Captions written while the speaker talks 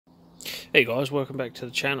Hey guys, welcome back to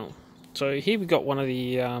the channel. So here we got one of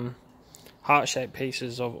the heart-shaped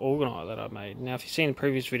pieces of Orgonite that I made. Now if you've seen the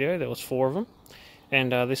previous video, there was 4 of them.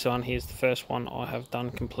 And this one here's the first one I have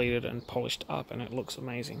done, completed and polished up, and it looks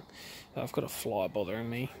amazing. I've got a fly bothering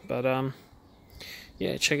me, but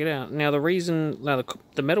yeah, check it out. Now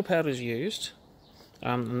the metal powder is used,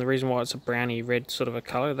 and the reason why it's a browny red sort of a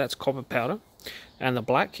colour, that's copper powder. And the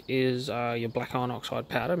black is your black iron oxide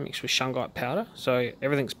powder mixed with shungite powder. So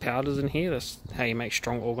everything's powders in here. That's how you make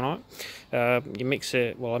strong Orgonite. You mix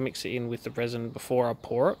it, well I mix it in with the resin before I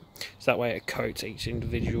pour it. So that way it coats each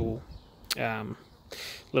individual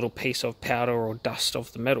little piece of powder or dust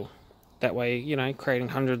of the metal. That way, you know, creating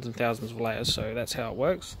hundreds and thousands of layers. So that's how it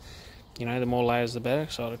works. You know, the more layers the better,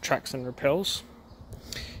 so it attracts and repels.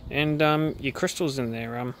 And your crystals in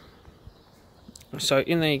there, so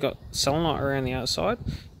in there you got selenite around the outside,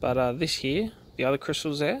 but this here, the other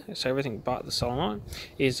crystals there, so everything but the selenite,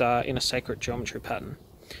 is in a sacred geometry pattern.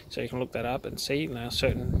 So you can look that up and see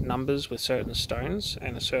certain numbers with certain stones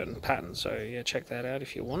and a certain pattern. So yeah, check that out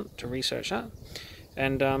if you want to research that.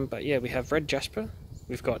 And but yeah, we have red jasper,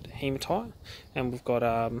 we've got hematite, and we've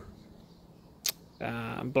got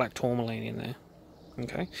black tourmaline in there.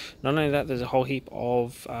 Okay, not only that, there's a whole heap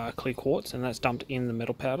of clear quartz, and that's dumped in the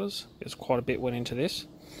metal powders. There's quite a bit went into this,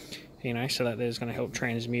 you know, so that there's going to help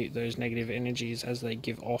transmute those negative energies as they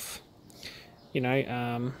give off, you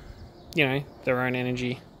know, their own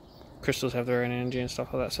energy. Crystals have their own energy and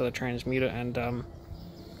stuff like that, so they transmute it. And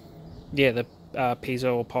yeah, the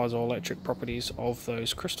piezo or piezoelectric properties of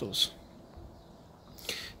those crystals.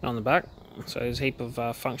 And on the back, so there's a heap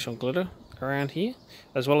of functional glitter around here,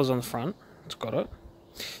 as well as on the front. It's got it.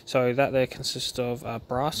 So that there consists of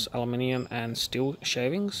brass, aluminium and steel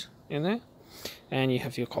shavings in there, and you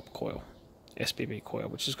have your copper coil, SBB coil,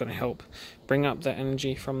 which is going to help bring up that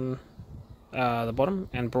energy from the bottom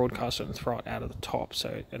and broadcast it and throw it out of the top,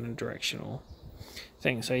 so in a directional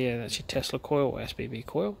thing. So yeah, that's your Tesla coil or SBB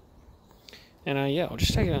coil. And yeah, I'll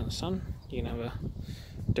just take it out in the sun. You can have a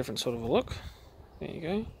different sort of a look. There you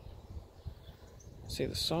go. See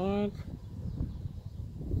the side.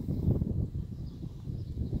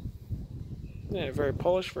 Yeah, very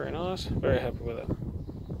polished, very nice, very happy with it.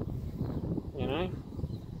 You know,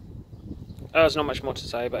 there's not much more to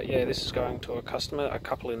say, but yeah, this is going to a customer, a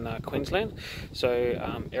couple in Queensland.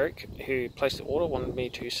 So Eric, who placed the order, wanted me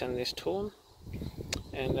to send this to him,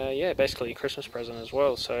 and yeah, basically a Christmas present as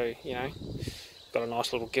well. So you know, got a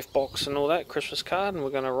nice little gift box and all that, Christmas card, and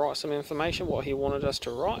we're going to write some information what he wanted us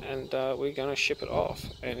to write, and we're going to ship it off,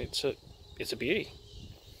 and it's a beauty.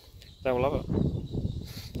 They will love it.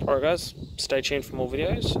 Alright guys, stay tuned for more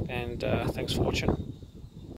videos, and thanks for watching.